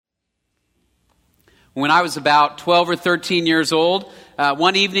When I was about 12 or 13 years old,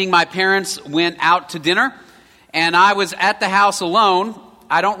 one evening my parents went out to dinner, and I was at the house alone.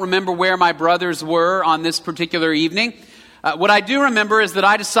 I don't remember where my brothers were on this particular evening. What I do remember is that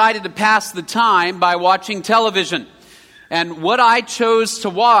I decided to pass the time by watching television. And what I chose to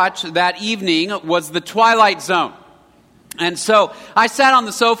watch that evening was The Twilight Zone. And so I sat on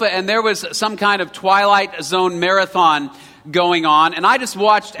the sofa, and there was some kind of Twilight Zone marathon going on, and I just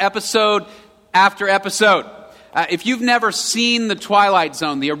watched episode after episode. If you've never seen The Twilight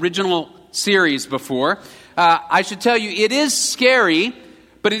Zone, the original series before, I should tell you it is scary,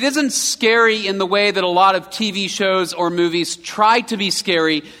 but it isn't scary in the way that a lot of TV shows or movies try to be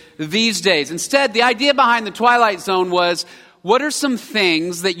scary these days. Instead, the idea behind The Twilight Zone was, what are some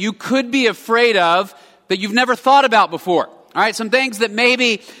things that you could be afraid of that you've never thought about before? All right, some things that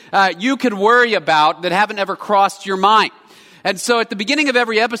maybe you could worry about that haven't ever crossed your mind. And so at the beginning of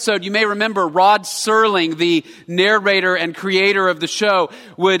every episode, you may remember Rod Serling, the narrator and creator of the show,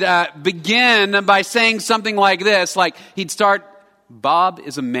 would begin by saying something like this, like he'd start, "Bob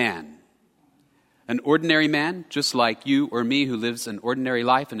is a man, an ordinary man, just like you or me, who lives an ordinary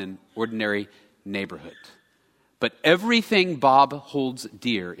life in an ordinary neighborhood. But everything Bob holds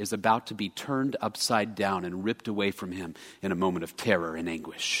dear is about to be turned upside down and ripped away from him in a moment of terror and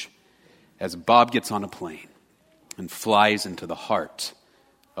anguish as Bob gets on a plane and flies into the heart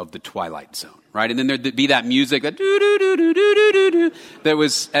of the Twilight Zone," right? And then there'd be that music that do-do-do-do-do-do-do that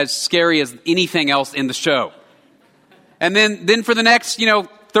was as scary as anything else in the show. And then for the next,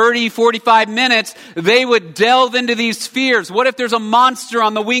 30, 45 minutes, they would delve into these fears. What if there's a monster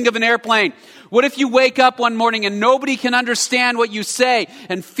on the wing of an airplane? What if you wake up one morning and nobody can understand what you say?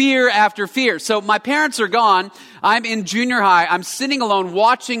 And fear after fear. So my parents are gone. I'm in junior high. I'm sitting alone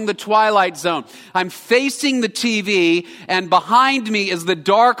watching The Twilight Zone. I'm facing the TV, and behind me is the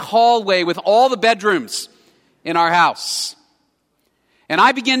dark hallway with all the bedrooms in our house. And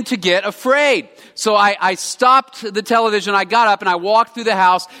I begin to get afraid. So I stopped the television. I got up and I walked through the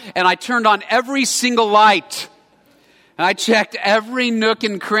house, and I turned on every single light. And I checked every nook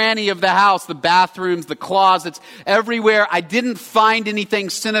and cranny of the house, the bathrooms, the closets, everywhere. I didn't find anything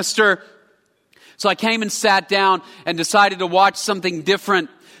sinister. So I came and sat down and decided to watch something different.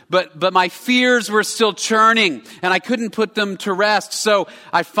 But my fears were still churning, and I couldn't put them to rest. So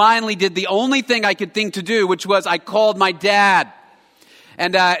I finally did the only thing I could think to do, which was I called my dad.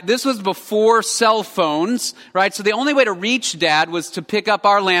 And this was before cell phones, right? So the only way to reach Dad was to pick up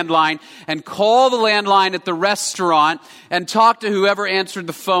our landline and call the landline at the restaurant and talk to whoever answered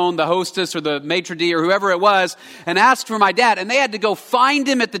the phone, the hostess or the maitre d' or whoever it was, and ask for my dad. And they had to go find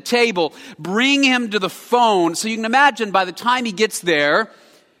him at the table, bring him to the phone. So you can imagine by the time he gets there,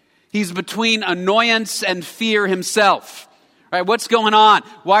 he's between annoyance and fear himself. Right? What's going on?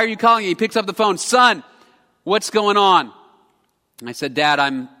 Why are you calling? He picks up the phone. "Son, what's going on?" And I said, "Dad,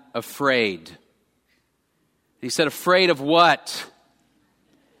 I'm afraid." He said, "Afraid of what?"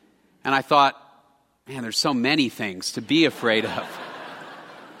 And I thought, man, there's so many things to be afraid of.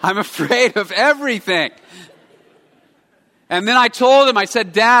 I'm afraid of everything. And then I told him, I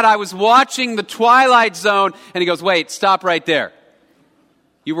said, "Dad, I was watching The Twilight Zone." And he goes, "Wait, stop right there.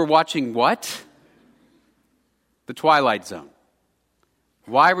 You were watching what?" The Twilight Zone.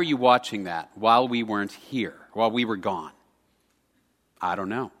 "Why were you watching that while we weren't here, while we were gone?" "I don't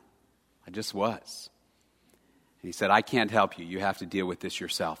know. I just was." And he said, "I can't help you. You have to deal with this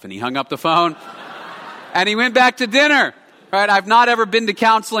yourself." And he hung up the phone and he went back to dinner. Right? I've not ever been to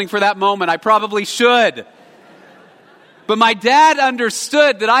counseling for that moment. I probably should. But my dad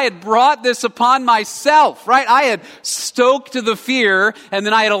understood that I had brought this upon myself, right? I had stoked the fear, and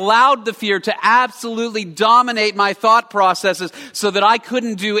then I had allowed the fear to absolutely dominate my thought processes so that I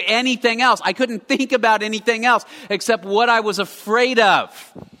couldn't do anything else. I couldn't think about anything else except what I was afraid of.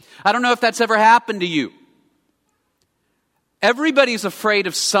 I don't know if that's ever happened to you. Everybody's afraid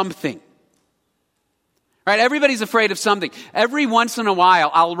of something. Right? Everybody's afraid of something. Every once in a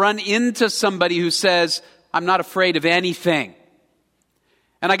while, I'll run into somebody who says, "I'm not afraid of anything."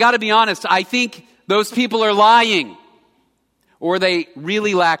 And I got to be honest, I think those people are lying, or they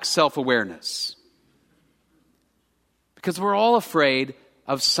really lack self-awareness. Because we're all afraid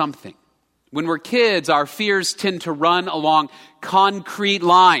of something. When we're kids, our fears tend to run along concrete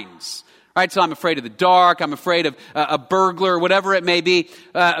lines. Right, so I'm afraid of the dark, I'm afraid of a burglar, whatever it may be.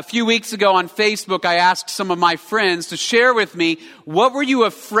 A few weeks ago on Facebook, I asked some of my friends to share with me, what were you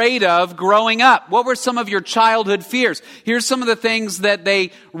afraid of growing up? What were some of your childhood fears? Here's some of the things that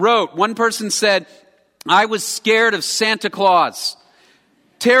they wrote. One person said, "I was scared of Santa Claus,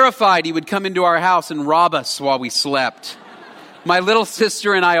 terrified he would come into our house and rob us while we slept. My little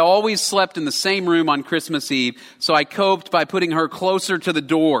sister and I always slept in the same room on Christmas Eve, so I coped by putting her closer to the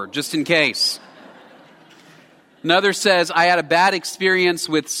door, just in case. Another says, I had a bad experience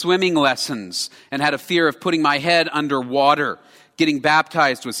with swimming lessons and had a fear of putting my head under water. Getting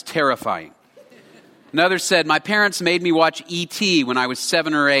baptized was terrifying. Another said, my parents made me watch E.T. when I was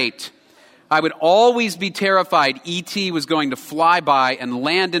 7 or 8. I would always be terrified E.T. was going to fly by and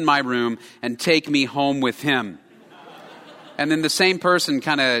land in my room and take me home with him. And then the same person,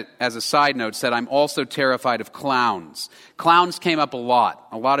 kind of as a side note, said, I'm also terrified of clowns. Clowns came up a lot.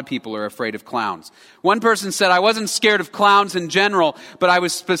 A lot of people are afraid of clowns. One person said, I wasn't scared of clowns in general, but I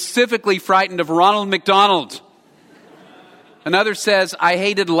was specifically frightened of Ronald McDonald. Another says, I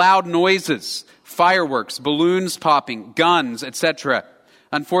hated loud noises, fireworks, balloons popping, guns, etc.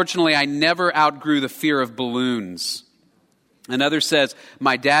 Unfortunately, I never outgrew the fear of balloons. Another says,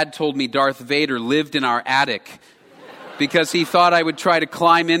 my dad told me Darth Vader lived in our attic because he thought I would try to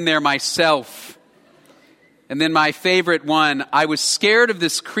climb in there myself. And then my favorite one, I was scared of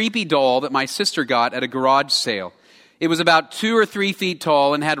this creepy doll that my sister got at a garage sale. It was about 2 or 3 feet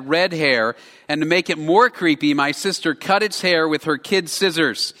tall and had red hair. And to make it more creepy, my sister cut its hair with her kid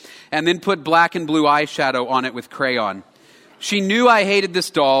scissors and then put black and blue eyeshadow on it with crayon. She knew I hated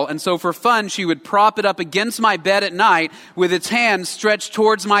this doll, and so for fun, she would prop it up against my bed at night with its hands stretched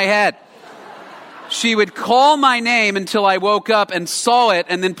towards my head. She would call my name until I woke up and saw it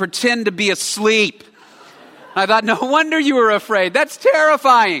and then pretend to be asleep. I thought, no wonder you were afraid. That's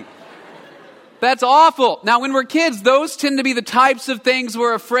terrifying. That's awful. Now, when we're kids, those tend to be the types of things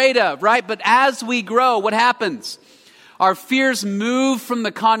we're afraid of, right? But as we grow, what happens? Our fears move from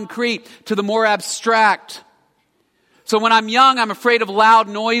the concrete to the more abstract. So when I'm young, I'm afraid of loud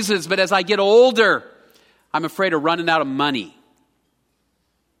noises, but as I get older, I'm afraid of running out of money.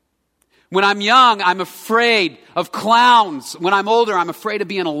 When I'm young, I'm afraid of clowns. When I'm older, I'm afraid of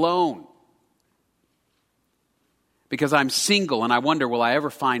being alone. Because I'm single and I wonder, will I ever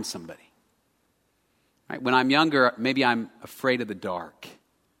find somebody? Right? When I'm younger, maybe I'm afraid of the dark.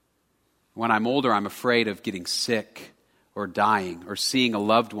 When I'm older, I'm afraid of getting sick or dying or seeing a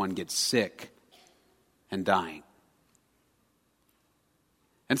loved one get sick and dying.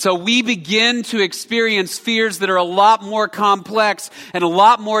 And so we begin to experience fears that are a lot more complex and a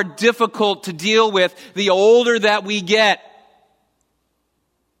lot more difficult to deal with the older that we get.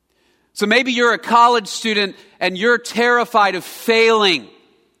 So maybe you're a college student and you're terrified of failing.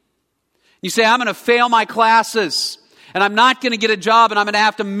 You say, I'm going to fail my classes and I'm not going to get a job and I'm going to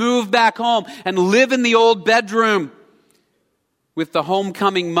have to move back home and live in the old bedroom with the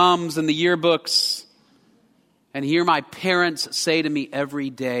homecoming mums and the yearbooks. And hear my parents say to me every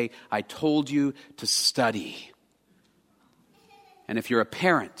day, I told you to study. And if you're a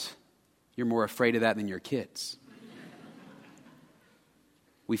parent, you're more afraid of that than your kids.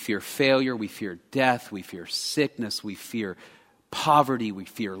 We fear failure, we fear death, we fear sickness, we fear poverty, we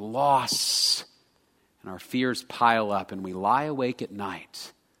fear loss. And our fears pile up and we lie awake at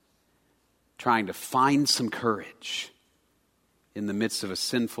night trying to find some courage in the midst of a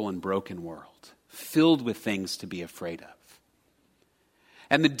sinful and broken world, filled with things to be afraid of.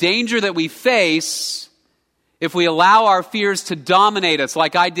 And the danger that we face if we allow our fears to dominate us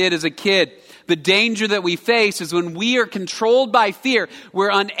like I did as a kid, the danger that we face is when we are controlled by fear, we're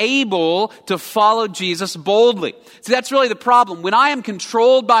unable to follow Jesus boldly. See, that's really the problem. When I am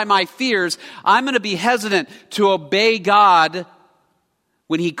controlled by my fears, I'm going to be hesitant to obey God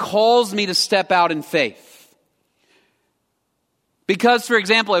when He calls me to step out in faith. Because, for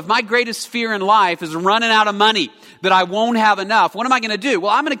example, if my greatest fear in life is running out of money, that I won't have enough, what am I going to do?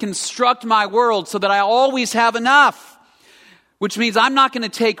 Well, I'm going to construct my world so that I always have enough. Which means I'm not going to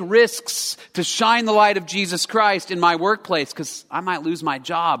take risks to shine the light of Jesus Christ in my workplace because I might lose my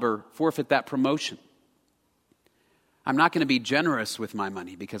job or forfeit that promotion. I'm not going to be generous with my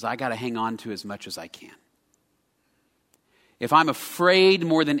money because I got to hang on to as much as I can. If I'm afraid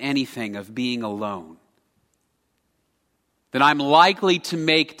more than anything of being alone, then I'm likely to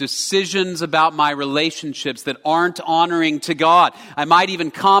make decisions about my relationships that aren't honoring to God. I might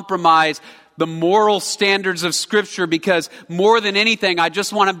even compromise the moral standards of Scripture because more than anything, I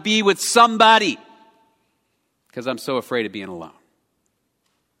just want to be with somebody because I'm so afraid of being alone.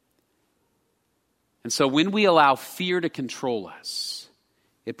 And so when we allow fear to control us,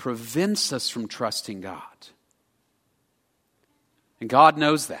 it prevents us from trusting God. And God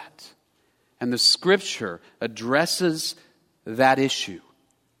knows that. And the Scripture addresses that issue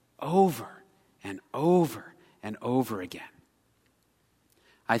over and over and over again.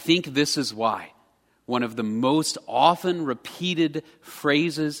 I think this is why one of the most often repeated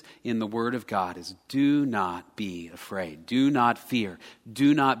phrases in the Word of God is, do not be afraid. Do not fear.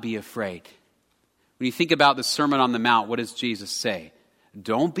 Do not be afraid. When you think about the Sermon on the Mount, what does Jesus say?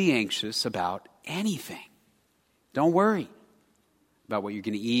 Don't be anxious about anything. Don't worry about what you're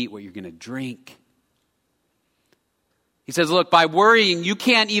going to eat, what you're going to drink. He says, look, by worrying, you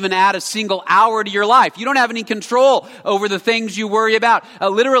can't even add a single hour to your life. You don't have any control over the things you worry about.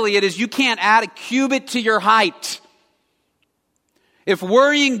 Literally, it is you can't add a cubit to your height. If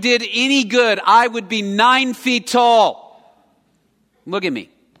worrying did any good, I would be 9 feet tall. Look at me.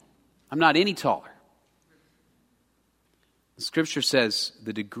 I'm not any taller. The Scripture says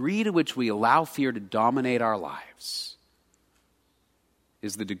the degree to which we allow fear to dominate our lives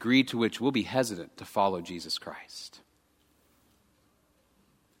is the degree to which we'll be hesitant to follow Jesus Christ.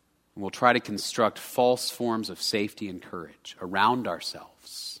 And we'll try to construct false forms of safety and courage around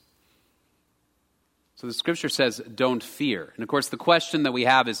ourselves. So the Scripture says, don't fear. And of course, the question that we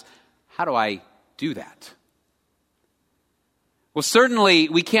have is, how do I do that? Well, certainly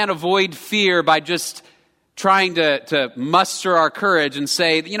we can't avoid fear by just trying to muster our courage and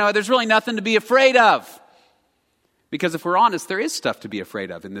say, there's really nothing to be afraid of. Because if we're honest, there is stuff to be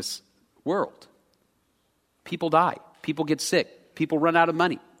afraid of in this world. People die. People get sick. People run out of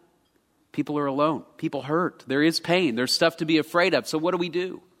money. People are alone. People hurt. There is pain. There's stuff to be afraid of. So what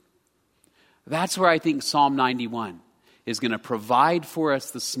do? That's where I think Psalm 91 is going to provide for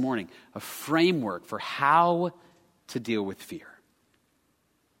us this morning a framework for how to deal with fear.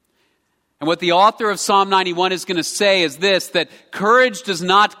 And what the author of Psalm 91 is going to say is this, that courage does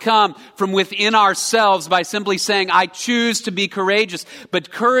not come from within ourselves by simply saying, I choose to be courageous.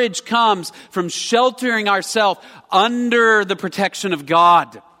 But courage comes from sheltering ourselves under the protection of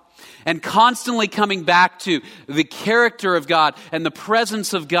God and constantly coming back to the character of God and the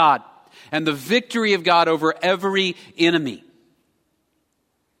presence of God and the victory of God over every enemy.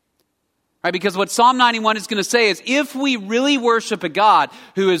 Right, because what Psalm 91 is going to say is, if we really worship a God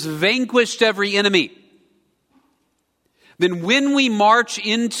who has vanquished every enemy, then when we march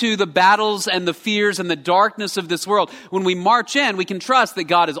into the battles and the fears and the darkness of this world, when we march in, we can trust that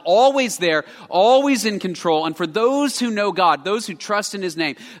God is always there, always in control. And for those who know God, those who trust in His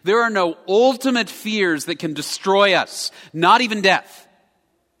name, there are no ultimate fears that can destroy us, not even death.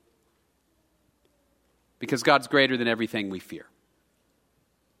 Because God's greater than everything we fear.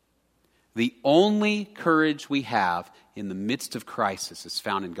 The only courage we have in the midst of crisis is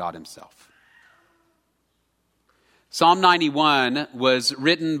found in God Himself. Psalm 91 was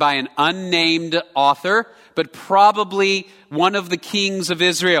written by an unnamed author, but probably one of the kings of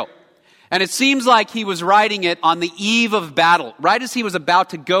Israel. And it seems like he was writing it on the eve of battle, right as he was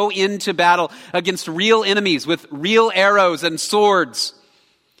about to go into battle against real enemies with real arrows and swords.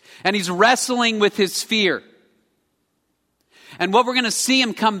 And he's wrestling with his fear. And what we're going to see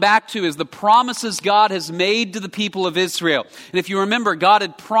him come back to is the promises God has made to the people of Israel. And if you remember, God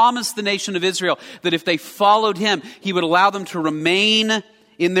had promised the nation of Israel that if they followed Him, He would allow them to remain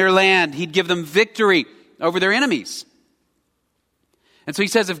in their land. He'd give them victory over their enemies. And so He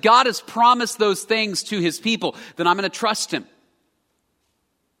says, if God has promised those things to His people, then I'm going to trust Him.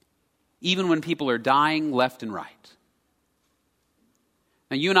 Even when people are dying left and right.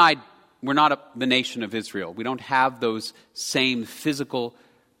 Now, you and I, we're not the nation of Israel. We don't have those same physical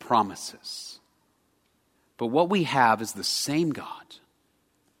promises. But what we have is the same God.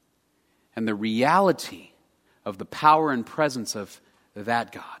 And the reality of the power and presence of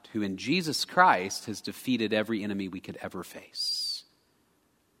that God, who in Jesus Christ has defeated every enemy we could ever face.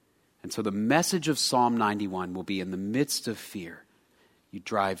 And so the message of Psalm 91 will be, in the midst of fear, you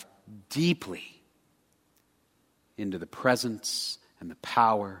drive deeply into the presence and the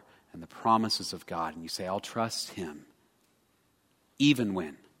power and the promises of God, and you say, I'll trust Him even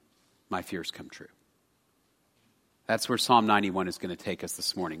when my fears come true. That's where Psalm 91 is going to take us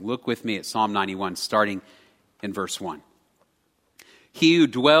this morning. Look with me at Psalm 91, starting in verse 1. He who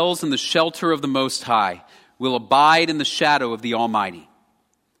dwells in the shelter of the Most High will abide in the shadow of the Almighty.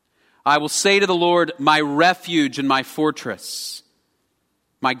 I will say to the Lord, my refuge and my fortress,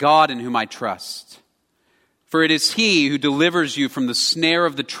 my God in whom I trust. For it is He who delivers you from the snare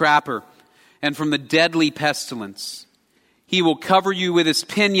of the trapper and from the deadly pestilence. He will cover you with His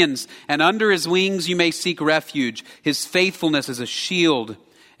pinions, and under His wings you may seek refuge. His faithfulness is a shield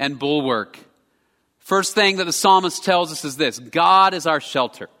and bulwark. First thing that the psalmist tells us is this: God is our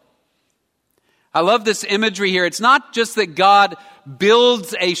shelter. I love this imagery here. It's not just that God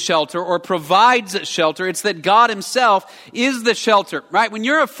builds a shelter or provides a shelter. It's that God Himself is the shelter, right? When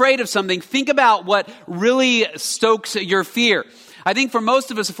you're afraid of something, think about what really stokes your fear. I think for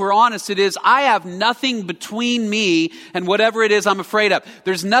most of us, if we're honest, it is, I have nothing between me and whatever it is I'm afraid of.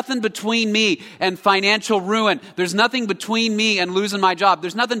 There's nothing between me and financial ruin. There's nothing between me and losing my job.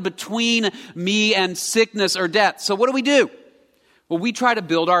 There's nothing between me and sickness or death. So what do? Well, we try to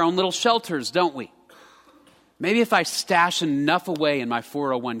build our own little shelters, don't we? Maybe if I stash enough away in my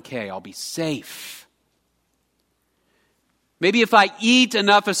 401k, I'll be safe. Maybe if I eat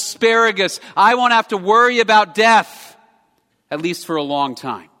enough asparagus, I won't have to worry about death, at least for a long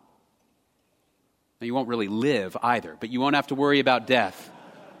time. Now, you won't really live either, but you won't have to worry about death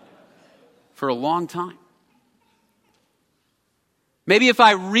for a long time. Maybe if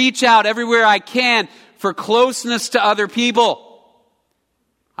I reach out everywhere I can for closeness to other people,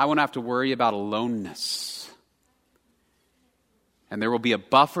 I won't have to worry about aloneness. And there will be a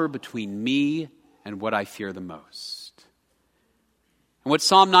buffer between me and what I fear the most. And what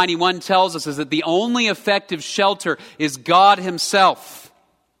Psalm 91 tells us is that the only effective shelter is God Himself.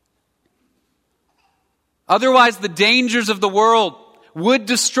 Otherwise, the dangers of the world would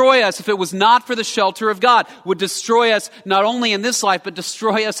destroy us if it was not for the shelter of God, would destroy us not only in this life, but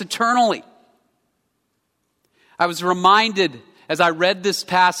destroy us eternally. I was reminded as I read this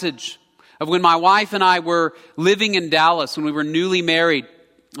passage of when my wife and I were living in Dallas when we were newly married.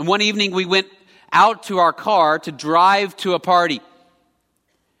 And one evening we went out to our car to drive to a party.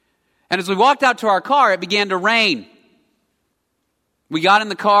 And as we walked out to our car, it began to rain. We got in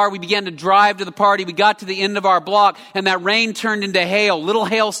the car, we began to drive to the party, we got to the end of our block, and that rain turned into hail, little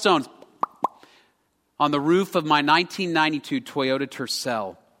hailstones, on the roof of my 1992 Toyota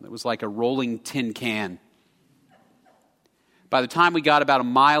Tercel. It was like a rolling tin can. By the time we got about a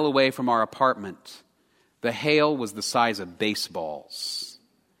mile away from our apartment, the hail was the size of baseballs.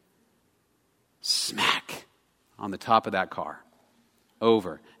 Smack on the top of that car.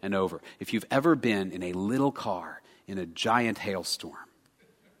 Over and over. If you've ever been in a little car in a giant hailstorm,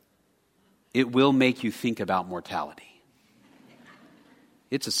 it will make you think about mortality.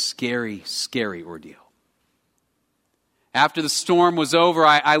 It's a scary, scary ordeal. After the storm was over,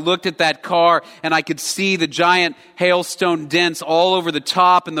 I looked at that car and I could see the giant hailstone dents all over the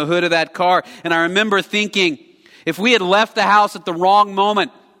top and the hood of that car. And I remember thinking, if we had left the house at the wrong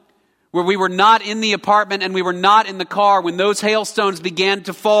moment, where we were not in the apartment and we were not in the car when those hailstones began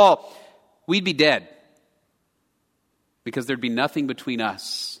to fall, we'd be dead. Because there'd be nothing between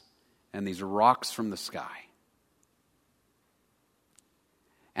us and these rocks from the sky.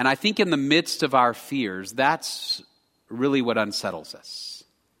 And I think in the midst of our fears, that's really what unsettles us.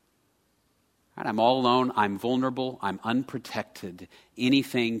 Right? I'm all alone, I'm vulnerable, I'm unprotected,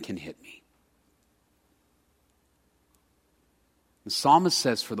 anything can hit me. The psalmist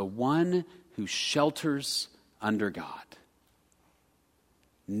says, for the one who shelters under God,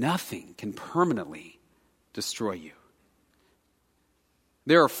 nothing can permanently destroy you.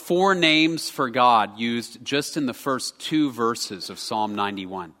 There are 4 names for God used just in the first 2 verses of Psalm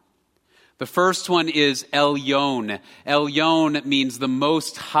 91. The first one is Elyon. Elyon means the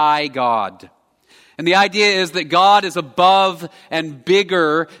Most High God. And the idea is that God is above and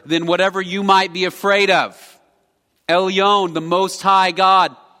bigger than whatever you might be afraid of. Elyon, the Most High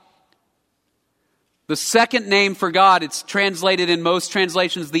God. The second name for God, it's translated in most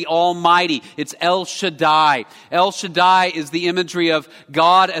translations, the Almighty. It's El Shaddai. El Shaddai is the imagery of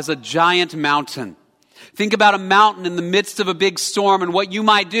God as a giant mountain. Think about a mountain in the midst of a big storm, and what you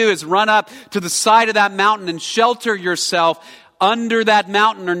might do is run up to the side of that mountain and shelter yourself under that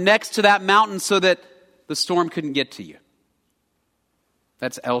mountain or next to that mountain so that the storm couldn't get to you.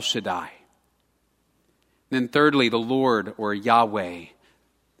 That's El Shaddai. Then thirdly, the Lord, or Yahweh.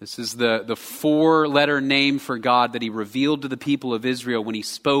 This is the 4-letter name for God that He revealed to the people of Israel when He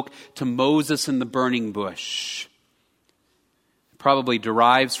spoke to Moses in the burning bush. It probably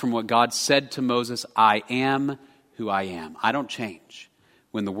derives from what God said to Moses, I am who I am. I don't change.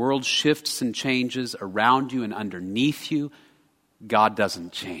 When the world shifts and changes around you and underneath you, God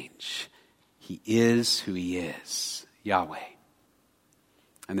doesn't change. He is who He is, Yahweh.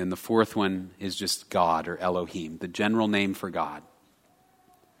 And then the 4th one is just God, or Elohim, the general name for God.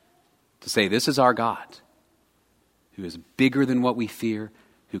 To say, this is our God, who is bigger than what we fear,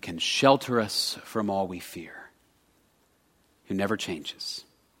 who can shelter us from all we fear, who never changes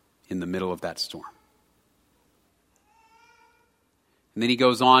in the middle of that storm. And then he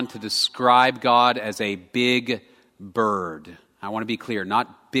goes on to describe God as a big bird. I want to be clear,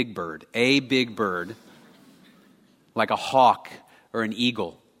 not big bird, a big bird, like a hawk or an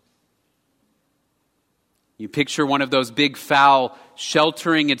eagle. You picture one of those big fowl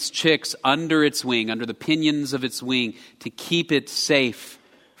sheltering its chicks under its wing, under the pinions of its wing, to keep it safe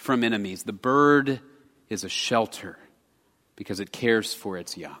from enemies. The bird is a shelter because it cares for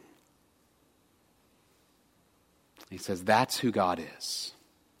its young. He says that's who God is.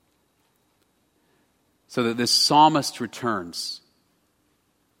 So that this psalmist returns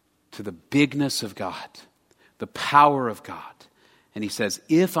to the bigness of God, the power of God. And he says,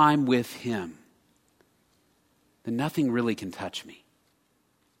 if I'm with him, then nothing really can touch me.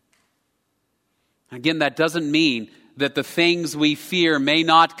 Again, that doesn't mean that the things we fear may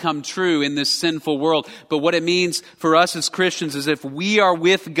not come true in this sinful world. But what it means for us as Christians is if we are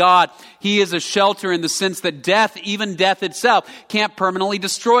with God, he is a shelter in the sense that death, even death itself, can't permanently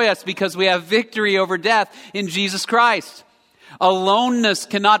destroy us because we have victory over death in Jesus Christ. Aloneness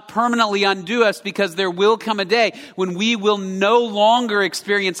cannot permanently undo us because there will come a day when we will no longer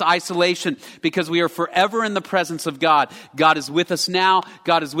experience isolation because we are forever in the presence of God. God is with us now.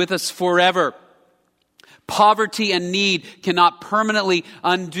 God is with us forever. Poverty and need cannot permanently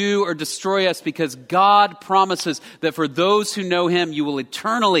undo or destroy us because God promises that for those who know him, you will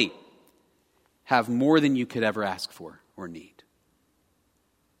eternally have more than you could ever ask for or need.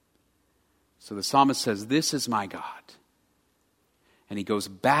 So the psalmist says, this is my God. And he goes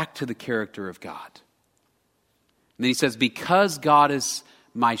back to the character of God. And then he says, because God is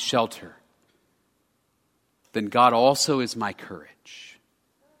my shelter, then God also is my courage.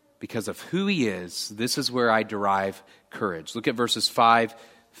 Because of who he is, this is where I derive courage. Look at verses 5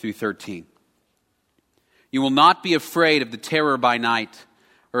 through 13. You will not be afraid of the terror by night,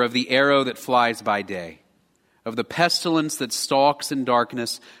 or of the arrow that flies by day, of the pestilence that stalks in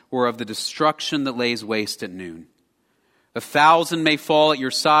darkness, or of the destruction that lays waste at noon. 1,000 may fall at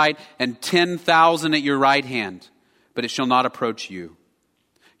your side, and 10,000 at your right hand, but it shall not approach you.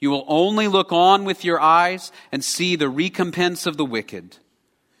 You will only look on with your eyes and see the recompense of the wicked.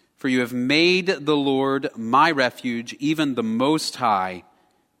 For you have made the Lord my refuge, even the Most High,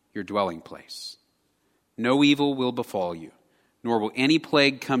 your dwelling place. No evil will befall you, nor will any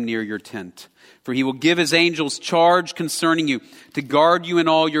plague come near your tent. For he will give his angels charge concerning you, to guard you in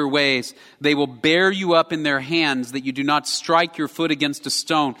all your ways. They will bear you up in their hands, that you do not strike your foot against a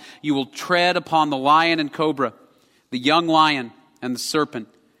stone. You will tread upon the lion and cobra, the young lion and the serpent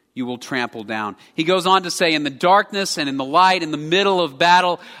you will trample down. He goes on to say, in the darkness and in the light, in the middle of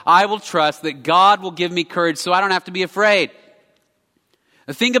battle, I will trust that God will give me courage so I don't have to be afraid.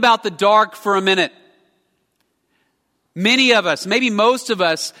 Now think about the dark for a minute. Many of us, maybe most of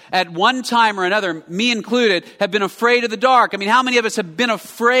us, at one time or another, me included, have been afraid of the dark. I mean, how many of us have been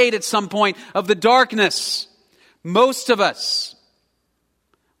afraid at some point of the darkness? Most of us.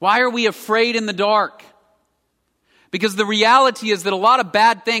 Why are we afraid in the dark? Because the reality is that a lot of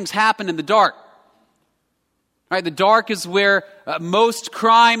bad things happen in the dark. Right? The dark is where most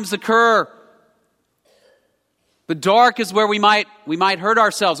crimes occur. The dark is where we might hurt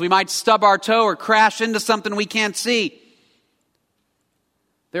ourselves. We might stub our toe or crash into something we can't see.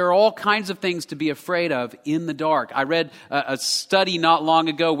 There are all kinds of things to be afraid of in the dark. I read a study not long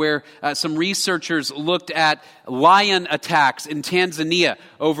ago where some researchers looked at lion attacks in Tanzania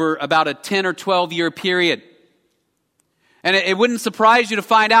over about a 10 or 12 year period. And it wouldn't surprise you to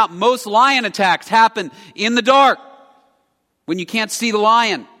find out most lion attacks happen in the dark when you can't see the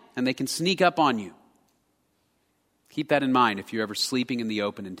lion and they can sneak up on you. Keep that in mind if you're ever sleeping in the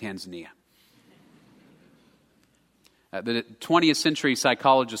open in Tanzania. The 20th century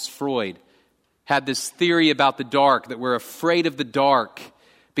psychologist Freud had this theory about the dark, that we're afraid of the dark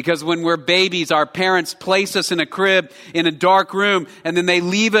because when we're babies, our parents place us in a crib in a dark room and then they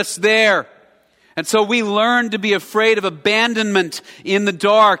leave us there. And so we learn to be afraid of abandonment in the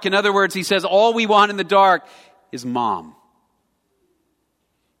dark. In other words, he says, all we want in the dark is mom.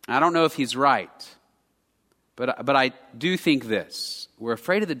 I don't know if he's right, but I do think this. We're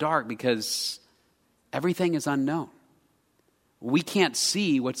afraid of the dark because everything is unknown. We can't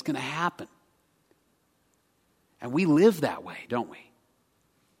see what's going to happen. And we live that way, don't we?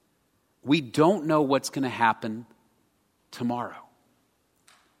 We don't know what's going to happen tomorrow.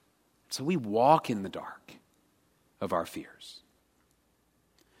 So we walk in the dark of our fears.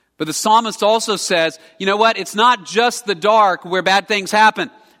 But the psalmist also says, you know what? It's not just the dark where bad things happen.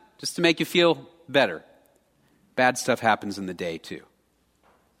 Just to make you feel better. Bad stuff happens in the day too.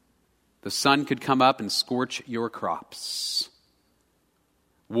 The sun could come up and scorch your crops.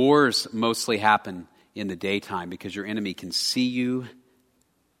 Wars mostly happen in the daytime because your enemy can see you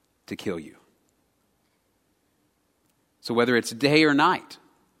to kill you. So whether it's day or night,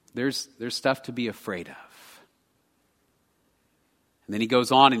 there's stuff to be afraid of. And then he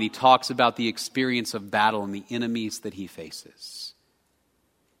goes on and he talks about the experience of battle and the enemies that he faces.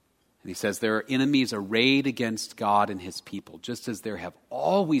 And he says there are enemies arrayed against God and his people, just as there have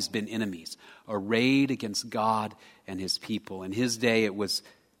always been enemies arrayed against God and his people. In his day, it was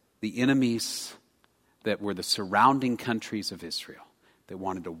the enemies that were the surrounding countries of Israel that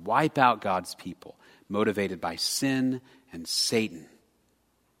wanted to wipe out God's people, motivated by sin and Satan.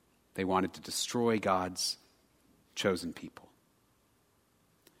 They wanted to destroy God's chosen people.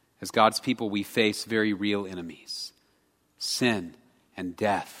 As God's people, we face very real enemies: sin and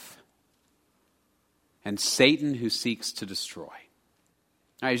death, and Satan who seeks to destroy.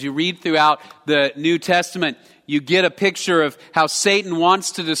 Now, as you read throughout the New Testament, you get a picture of how Satan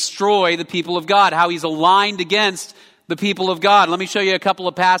wants to destroy the people of God, how he's aligned against the people of God. Let me show you a couple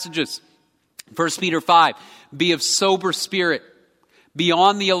of passages. 1 Peter 5, be of sober spirit, be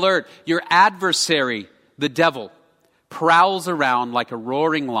on the alert. Your adversary, the devil, prowls around like a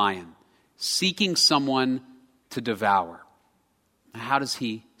roaring lion, seeking someone to devour. How does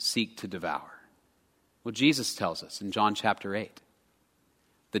he seek to devour? Well, Jesus tells us in John chapter 8,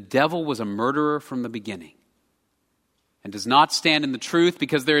 the devil was a murderer from the beginning and does not stand in the truth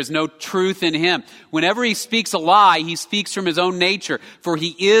because there is no truth in him. Whenever he speaks a lie, he speaks from his own nature, for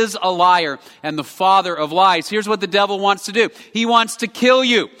he is a liar and the father of lies. Here's what the devil wants to do. He wants to kill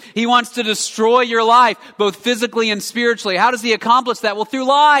you. He wants to destroy your life, both physically and spiritually. How does he accomplish that? Well, through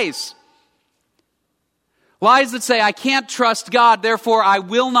lies. Lies that say, I can't trust God, therefore I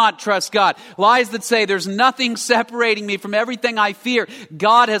will not trust God. Lies that say, there's nothing separating me from everything I fear.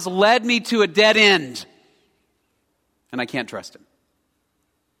 God has led me to a dead end, and I can't trust him.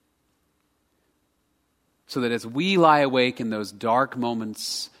 So that as we lie awake in those dark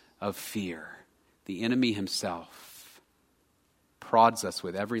moments of fear, the enemy himself prods us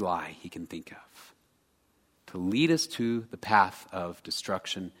with every lie he can think of to lead us to the path of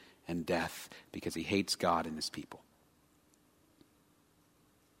destruction and death, because he hates God and his people.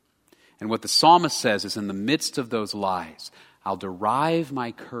 And what the psalmist says is, in the midst of those lies, I'll derive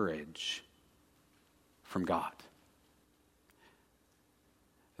my courage from God.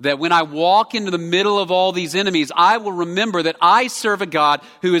 That when I walk into the middle of all these enemies, I will remember that I serve a God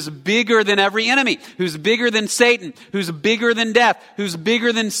who is bigger than every enemy, who's bigger than Satan, who's bigger than death, who's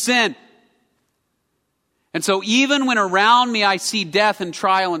bigger than sin. And so even when around me I see death and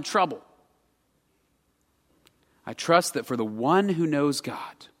trial and trouble, I trust that for the one who knows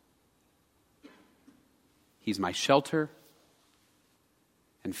God, he's my shelter,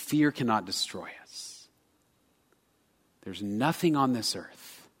 and fear cannot destroy us. There's nothing on this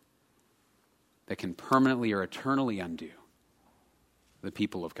earth that can permanently or eternally undo the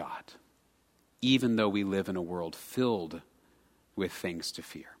people of God, even though we live in a world filled with things to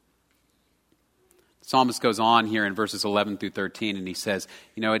fear. The psalmist goes on here in verses 11 through 13, and he says,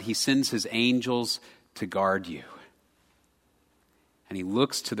 you know what, he sends his angels to guard you. And he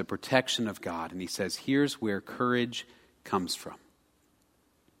looks to the protection of God, and he says, here's where courage comes from.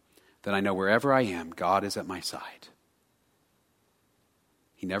 That I know wherever I am, God is at my side.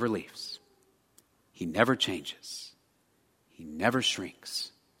 He never leaves. He never changes. He never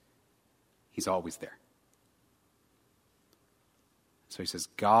shrinks. He's always there. So he says,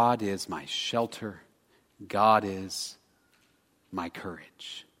 God is my shelter. God is my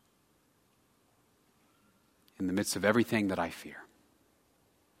courage in the midst of everything that I fear.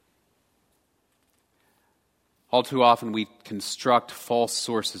 All too often we construct false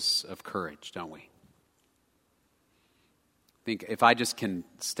sources of courage, don't we? Think, if I just can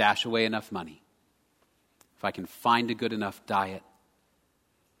stash away enough money, if I can find a good enough diet,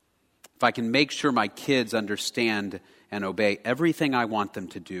 if I can make sure my kids understand and obey everything I want them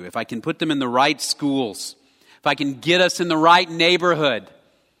to do, if I can put them in the right schools, if I can get us in the right neighborhood,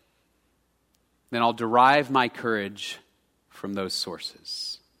 then I'll derive my courage from those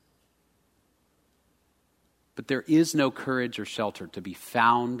sources. But there is no courage or shelter to be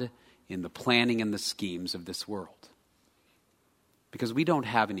found in the planning and the schemes of this world, because we don't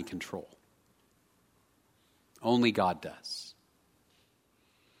have any control. Only God does.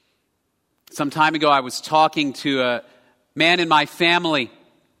 Some time ago, I was talking to a man in my family.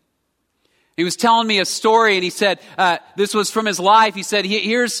 He was telling me a story, and he said, this was from his life. He said,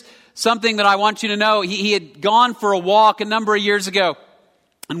 here's something that I want you to know. He had gone for a walk a number of years ago.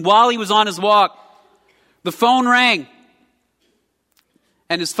 And while he was on his walk, the phone rang.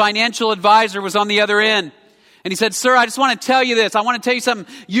 And his financial advisor was on the other end. And he said, sir, I just want to tell you this. I want to tell you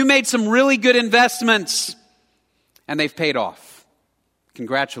something. You made some really good investments, and they've paid off.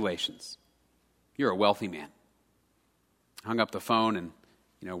 Congratulations. You're a wealthy man. Hung up the phone and,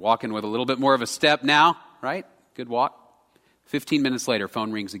 walking with a little bit more of a step now, right? Good walk. 15 minutes later,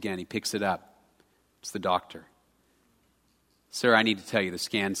 phone rings again. He picks it up. It's the doctor. "Sir, I need to tell you, the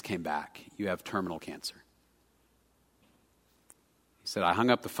scans came back. You have terminal cancer." He said, I hung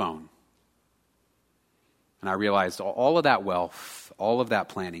up the phone. And I realized all of that wealth, all of that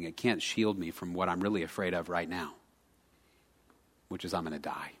planning, it can't shield me from what I'm really afraid of right now, which is I'm going to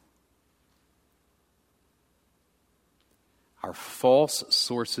die. Our false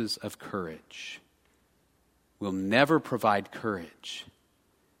sources of courage will never provide courage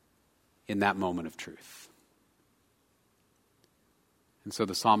in that moment of truth. And so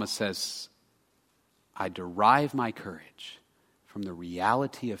the psalmist says, I derive my courage from the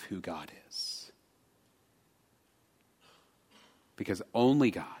reality of who God is. Because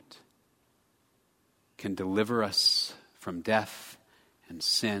only God can deliver us from death and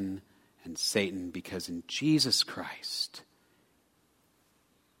sin and Satan, because in Jesus Christ,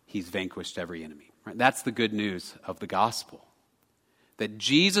 He's vanquished every enemy. Right? That's the good news of the gospel. That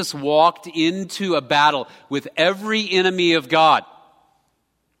Jesus walked into a battle with every enemy of God.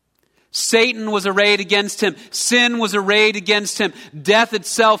 Satan was arrayed against him. Sin was arrayed against him. Death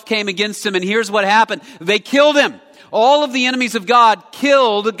itself came against him. And here's what happened. They killed him. All of the enemies of God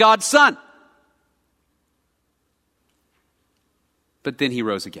killed God's Son. But then He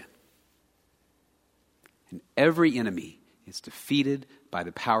rose again. And every enemy is defeated by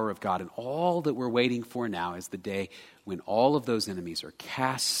the power of God. And all that we're waiting for now is the day when all of those enemies are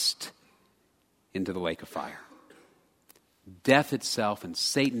cast into the lake of fire. Death itself and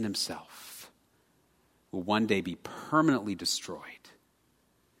Satan himself will one day be permanently destroyed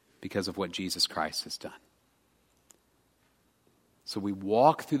because of what Jesus Christ has done. So we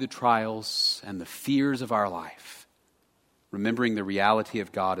walk through the trials and the fears of our life, remembering the reality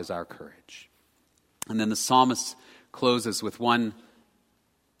of God as our courage. And then the psalmist closes with one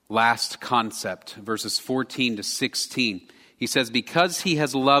last concept, verses 14 to 16. He says, because He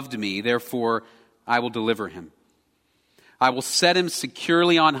has loved me, therefore I will deliver him. I will set him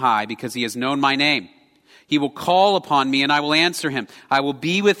securely on high because he has known my name. He will call upon me and I will answer him. I will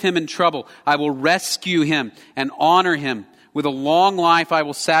be with him in trouble. I will rescue him and honor him. With a long life I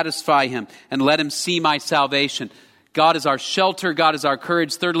will satisfy him and let him see my salvation. God is our shelter. God is our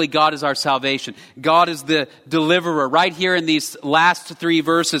courage. Thirdly, God is our salvation. God is the deliverer. Right here in these last three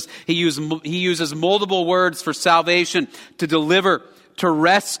verses, He uses multiple words for salvation: to deliver, to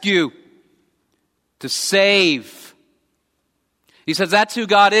rescue, to save. He says that's who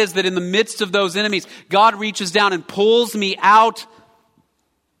God is, that in the midst of those enemies, God reaches down and pulls me out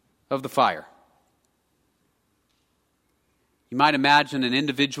of the fire. You might imagine an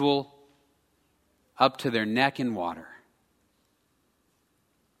individual up to their neck in water,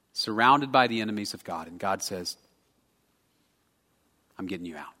 surrounded by the enemies of God, and God says, I'm getting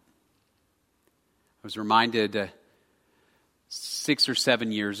you out. I was reminded 6 or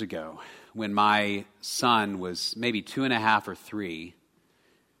 7 years ago, when my son was maybe 2.5 or 3,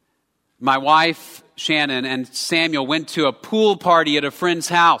 my wife, Shannon, and Samuel went to a pool party at a friend's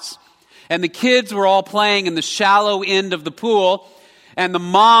house. And the kids were all playing in the shallow end of the pool. And the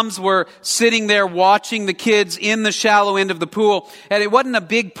moms were sitting there watching the kids in the shallow end of the pool. And it wasn't a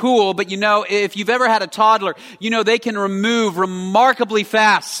big pool, but if you've ever had a toddler, they can remove remarkably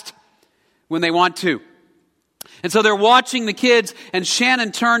fast when they want to. And so they're watching the kids, and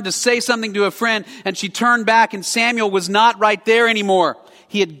Shannon turned to say something to a friend, and she turned back, and Samuel was not right there anymore.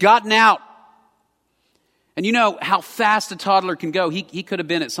 He had gotten out. And you know how fast a toddler can go. He could have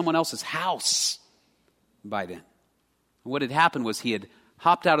been at someone else's house by then. What had happened was he had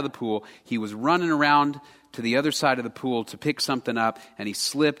hopped out of the pool. He was running around to the other side of the pool to pick something up, and he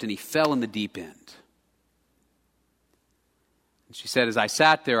slipped and he fell in the deep end. And she said, as I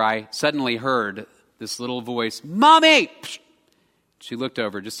sat there, I suddenly heard this little voice, Mommy! She looked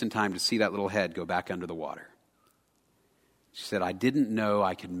over just in time to see that little head go back under the water. She said, I didn't know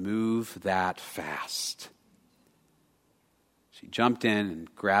I could move that fast. She jumped in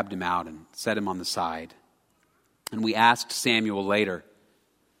and grabbed him out and set him on the side. And we asked Samuel later,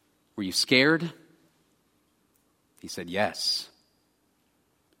 were you scared? He said, yes.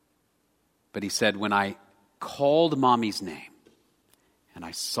 But he said, when I called Mommy's name and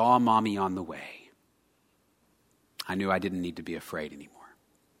I saw Mommy on the way, I knew I didn't need to be afraid anymore.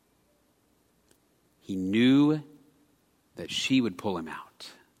 He knew that she would pull him out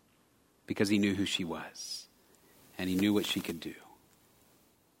because he knew who she was and he knew what she could do.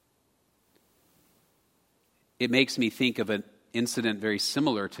 It makes me think of an incident very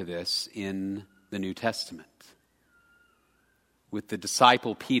similar to this in the New Testament with the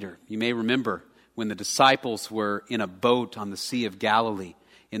disciple Peter. You may remember when the disciples were in a boat on the Sea of Galilee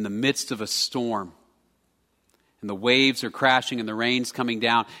in the midst of a storm. And the waves are crashing and the rain's coming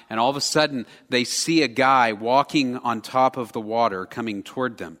down. And all of a sudden, they see a guy walking on top of the water coming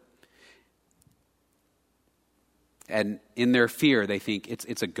toward them. And in their fear, they think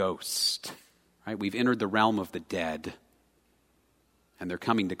it's a ghost. Right? We've entered the realm of the dead. And they're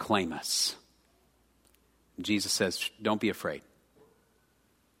coming to claim us. And Jesus says, don't be afraid.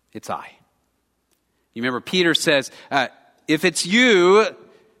 It's I. You remember Peter says, if it's you,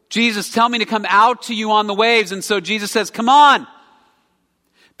 Jesus, tell me to come out to you on the waves. And so Jesus says, come on.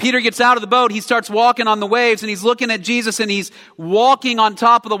 Peter gets out of the boat. He starts walking on the waves and he's looking at Jesus and he's walking on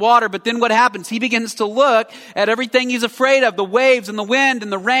top of the water. But then what happens? He begins to look at everything he's afraid of, the waves and the wind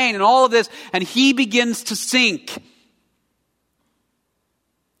and the rain and all of this. And he begins to sink.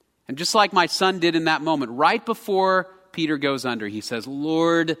 And just like my son did in that moment, right before Peter goes under, he says,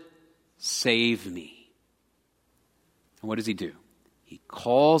 Lord, save me. And what does he do? He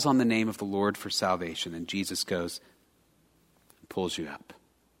calls on the name of the Lord for salvation, and Jesus goes and pulls you up.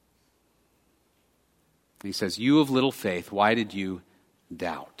 And he says, you of little faith, why did you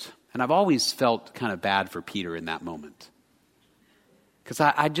doubt? And I've always felt kind of bad for Peter in that moment. Because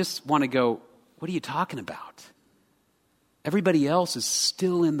I just want to go, what are you talking about? Everybody else is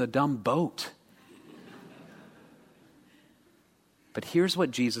still in the dumb boat. But here's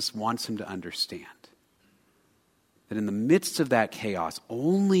what Jesus wants him to understand. That in the midst of that chaos,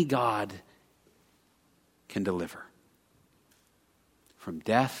 only God can deliver. From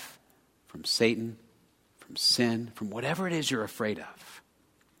death, from Satan, from sin, from whatever it is you're afraid of.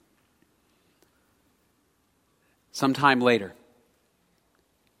 Sometime later,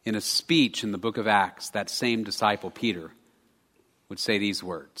 in a speech in the book of Acts, that same disciple, Peter, would say these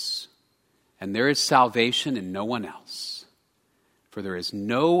words, and there is salvation in no one else, for there is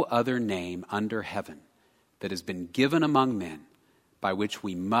no other name under heaven that has been given among men by which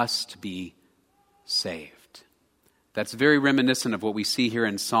we must be saved. That's very reminiscent of what we see here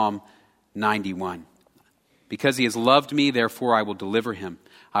in Psalm 91. Because he has loved me, therefore I will deliver him.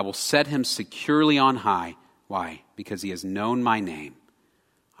 I will set him securely on high. Why? Because he has known my name.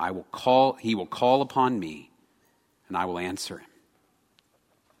 He will call upon me, and I will answer him.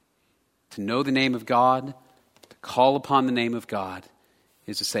 To know the name of God, to call upon the name of God,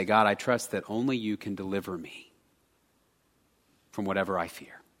 is to say, God, I trust that only you can deliver me from whatever I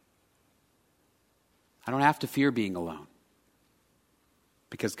fear. I don't have to fear being alone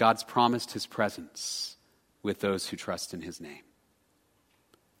because God's promised his presence with those who trust in his name.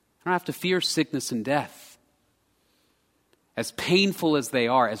 I don't have to fear sickness and death. As painful as they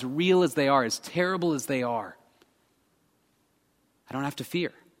are, as real as they are, as terrible as they are, I don't have to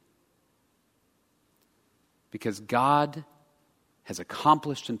fear. Because God has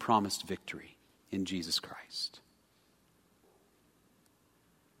accomplished and promised victory in Jesus Christ.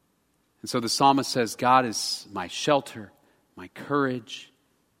 And so the psalmist says, God is my shelter, my courage,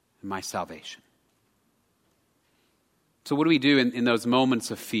 and my salvation. So what do we do in those moments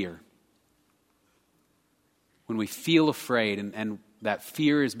of fear? When we feel afraid and that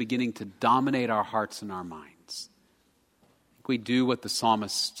fear is beginning to dominate our hearts and our minds. I think we do what the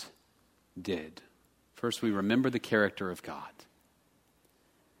psalmist did. First, we remember the character of God.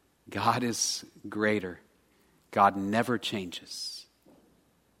 God is greater. God never changes.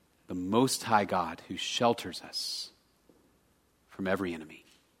 The Most High God who shelters us from every enemy.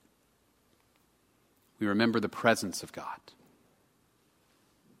 We remember the presence of God.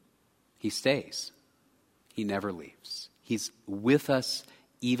 He stays. He never leaves. He's with us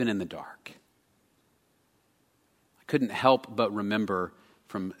even in the dark. I couldn't help but remember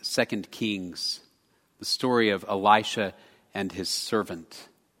from 2 Kings the story of Elisha and his servant.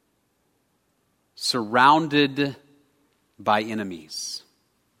 Surrounded by enemies.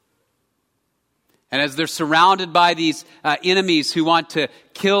 And as they're surrounded by these enemies who want to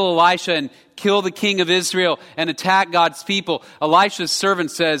kill Elisha and kill the king of Israel and attack God's people, Elisha's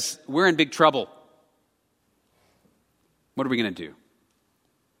servant says, we're in big trouble. What are we going to do? And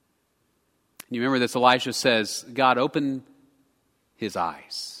you remember this, Elisha says, God, open his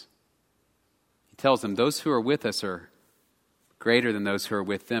eyes. He tells them, those who are with us are greater than those who are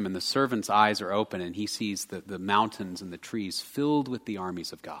with them. And the servant's eyes are open and he sees the mountains and the trees filled with the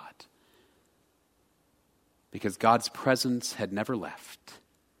armies of God. Because God's presence had never left,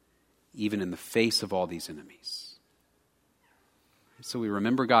 even in the face of all these enemies. So we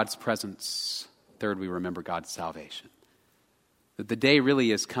remember God's presence. Third, we remember God's salvation. That the day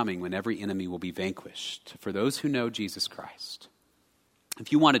really is coming when every enemy will be vanquished for those who know Jesus Christ.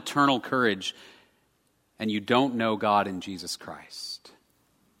 If you want eternal courage and you don't know God in Jesus Christ,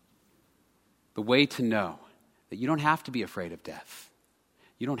 the way to know that you don't have to be afraid of death.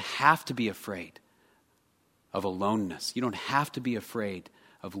 You don't have to be afraid of aloneness. You don't have to be afraid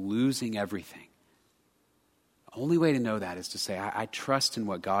of losing everything. The only way to know that is to say, I trust in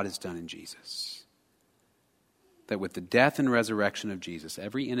what God has done in Jesus. That with the death and resurrection of Jesus,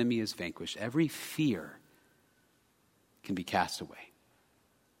 every enemy is vanquished. Every fear can be cast away.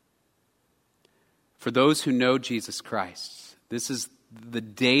 For those who know Jesus Christ, this is the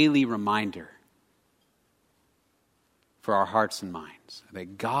daily reminder for our hearts and minds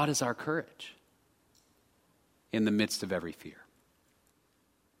that God is our courage in the midst of every fear.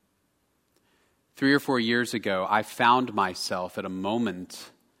 3 or 4 years ago, I found myself at a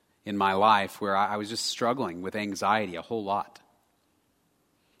moment in my life where I was just struggling with anxiety a whole lot.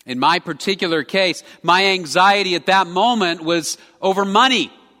 In my particular case, my anxiety at that moment was over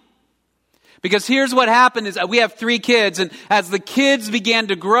money. Because here's what happened is we have 3 kids, and as the kids began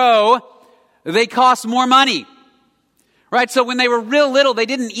to grow, they cost more money. Right? So when they were real little, they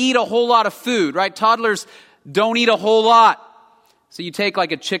didn't eat a whole lot of food, right? Toddlers don't eat a whole lot. So you take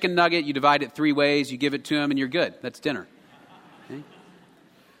like a chicken nugget, you divide it 3 ways, you give it to them, and you're good. That's dinner. Okay?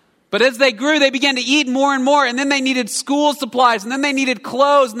 But as they grew, they began to eat more and more, and then they needed school supplies, and then they needed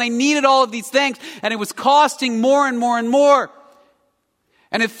clothes, and they needed all of these things, and it was costing more and more and more.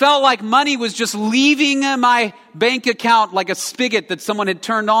 And it felt like money was just leaving my bank account like a spigot that someone had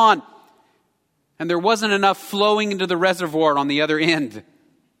turned on. And there wasn't enough flowing into the reservoir on the other end.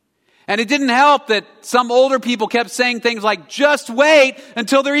 And it didn't help that some older people kept saying things like, just wait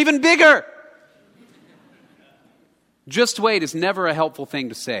until they're even bigger. Just wait is never a helpful thing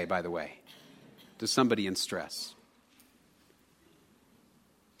to say, by the way, to somebody in stress.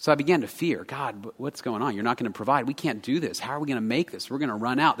 So I began to fear, God, what's going on? You're not going to provide. We can't do this. How are we going to make this? We're going to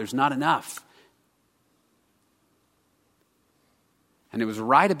run out. There's not enough. And it was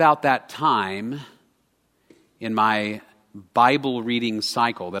right about that time in my Bible reading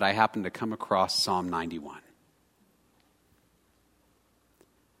cycle that I happened to come across Psalm 91.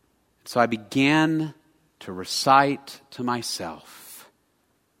 So I began to recite to myself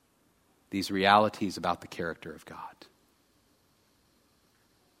these realities about the character of God.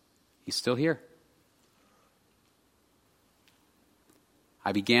 He's still here.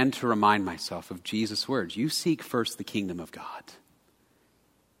 I began to remind myself of Jesus' words. You seek first the kingdom of God.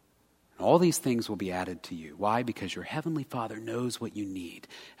 All these things will be added to you. Why? Because your heavenly Father knows what you need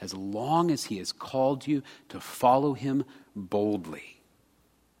as long as he has called you to follow him boldly.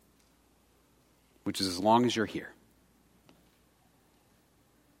 Which is as long as you're here.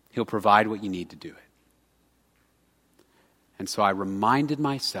 He'll provide what you need to do it. And so I reminded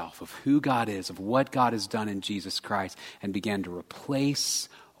myself of who God is, of what God has done in Jesus Christ, and began to replace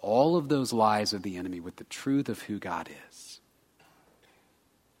all of those lies of the enemy with the truth of who God is.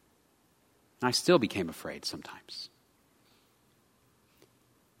 I still became afraid sometimes.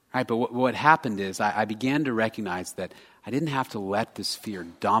 Right, but what happened is I began to recognize that I didn't have to let this fear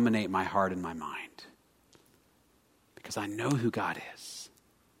dominate my heart and my mind. Because I know who God is.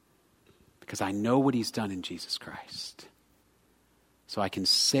 Because I know what he's done in Jesus Christ. So I can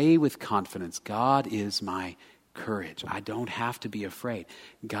say with confidence, God is my courage. I don't have to be afraid.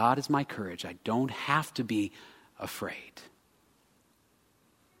 God is my courage. I don't have to be afraid.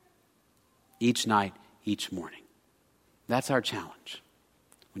 Each night, each morning. That's our challenge.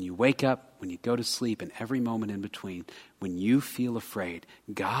 When you wake up, when you go to sleep, and every moment in between, when you feel afraid,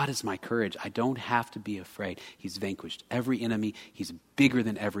 God is my courage. I don't have to be afraid. He's vanquished every enemy. He's bigger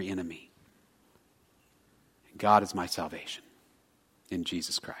than every enemy. And God is my salvation in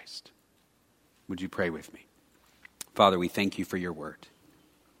Jesus Christ. Would you pray with me? Father, we thank you for your word.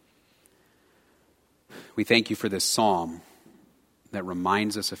 We thank you for this psalm that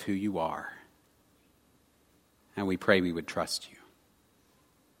reminds us of who you are. And we pray we would trust you.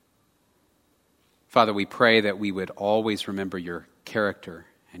 Father, we pray that we would always remember your character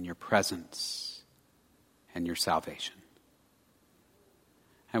and your presence and your salvation.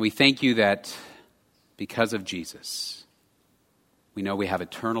 And we thank you that because of Jesus, we know we have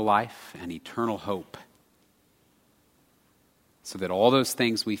eternal life and eternal hope, so that all those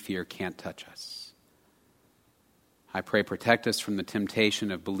things we fear can't touch us. I pray protect us from the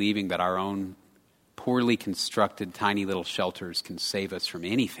temptation of believing that our own poorly constructed tiny little shelters can save us from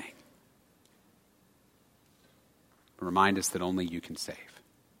anything. Remind us that only you can save.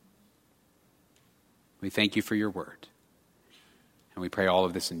 We thank you for your word. And we pray all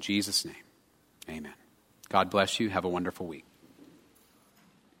of this in Jesus' name. Amen. God bless you. Have a wonderful week.